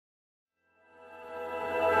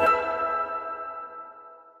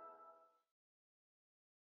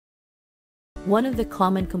One of the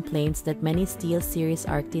common complaints that many SteelSeries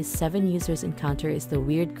Arctis 7 users encounter is the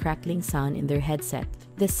weird crackling sound in their headset.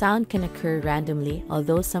 The sound can occur randomly,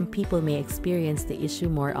 although some people may experience the issue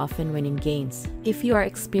more often when in games. If you are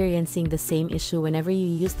experiencing the same issue whenever you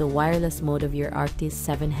use the wireless mode of your Arctis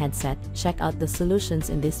 7 headset, check out the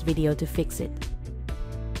solutions in this video to fix it.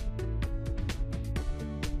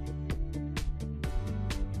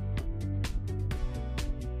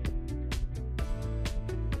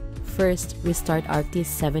 First, restart Arctis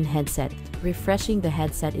 7 headset. Refreshing the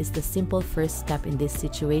headset is the simple first step in this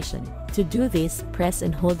situation. To do this, press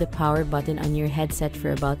and hold the power button on your headset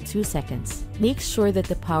for about 2 seconds. Make sure that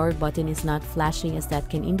the power button is not flashing, as that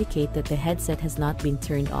can indicate that the headset has not been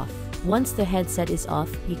turned off. Once the headset is off,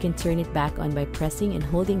 you can turn it back on by pressing and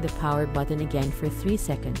holding the power button again for 3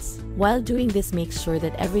 seconds. While doing this, make sure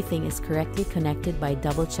that everything is correctly connected by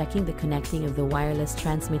double-checking the connecting of the wireless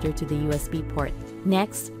transmitter to the USB port.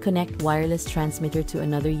 Next, connect wireless transmitter to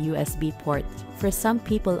another USB port. For some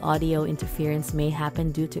people, audio interference may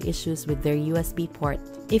happen due to issues with their USB port.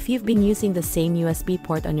 If you've been using the same USB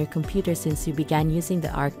port on your computer since you began using the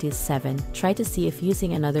Arctis 7, try to see if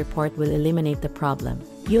using another port will eliminate the problem.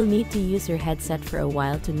 You'll need to use your headset for a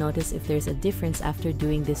while to notice if there's a difference after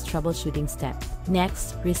doing this troubleshooting step.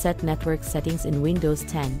 Next, reset network settings in Windows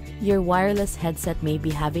 10. Your wireless headset may be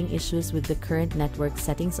having issues with the current network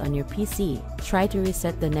settings on your PC. Try to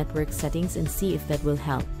reset the network settings and see if that will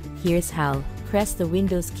help. Here's how. Press the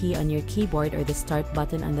Windows key on your keyboard or the Start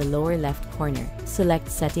button on the lower left corner. Select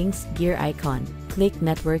Settings, gear icon. Click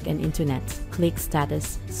Network and Internet. Click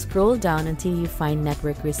Status. Scroll down until you find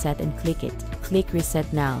Network Reset and click it. Click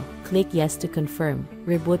Reset Now. Click Yes to confirm.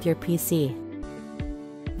 Reboot your PC.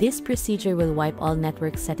 This procedure will wipe all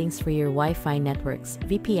network settings for your Wi-Fi networks,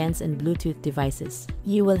 VPNs, and Bluetooth devices.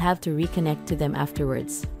 You will have to reconnect to them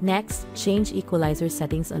afterwards. Next, change Equalizer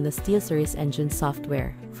settings on the SteelSeries Engine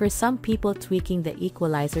software. For some people, tweaking the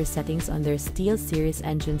Equalizer settings on their SteelSeries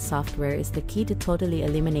Engine software is the key to totally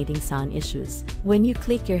eliminating sound issues. When you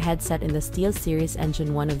click your headset in the SteelSeries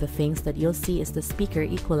Engine, one of the things that you'll see is the speaker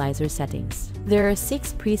equalizer settings. There are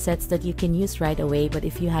 6 presets that you can use right away, but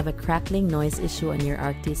if you have a crackling noise issue on your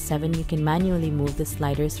Arctis 7, you can manually move the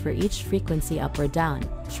sliders for each frequency up or down.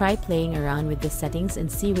 Try playing around with the settings and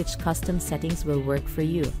see which custom settings will work for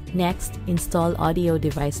you. Next, install audio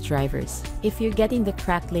device drivers. If you're getting the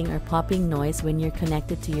crackling or popping noise when you're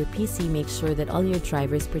connected to your PC, make sure that all your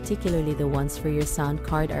drivers, particularly the ones for your sound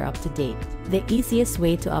card, are up to date. The easiest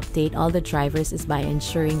way to update all the drivers is by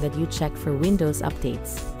ensuring that you check for Windows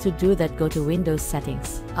updates. To do that, go to Windows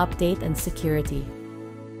Settings, Update and Security.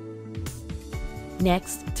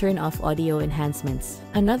 Next, turn off audio enhancements.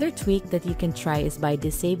 Another tweak that you can try is by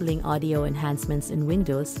disabling audio enhancements in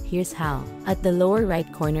Windows. Here's how. At the lower right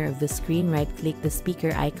corner of the screen, right-click the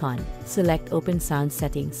speaker icon. Select Open Sound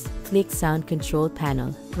Settings. Click Sound Control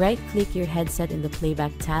Panel. Right-click your headset in the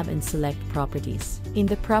Playback tab and select Properties. In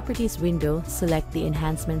the Properties window, select the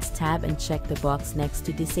Enhancements tab and check the box next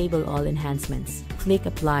to Disable All Enhancements. Click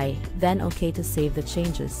Apply, then OK to save the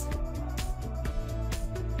changes.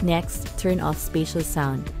 Next, turn off Spatial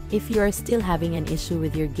sound. If you are still having an issue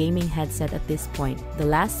with your gaming headset at this point, the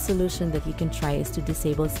last solution that you can try is to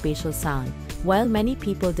disable Spatial sound. While many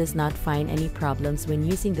people does not find any problems when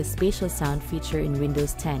using the Spatial sound feature in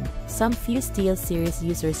Windows 10, some few SteelSeries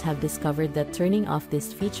users have discovered that turning off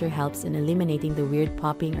this feature helps in eliminating the weird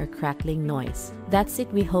popping or crackling noise. That's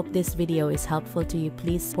it. We hope this video is helpful to you.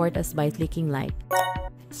 Please support us by clicking like,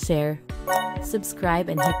 share, subscribe,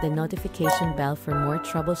 and hit the notification bell for more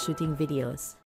troubleshooting videos.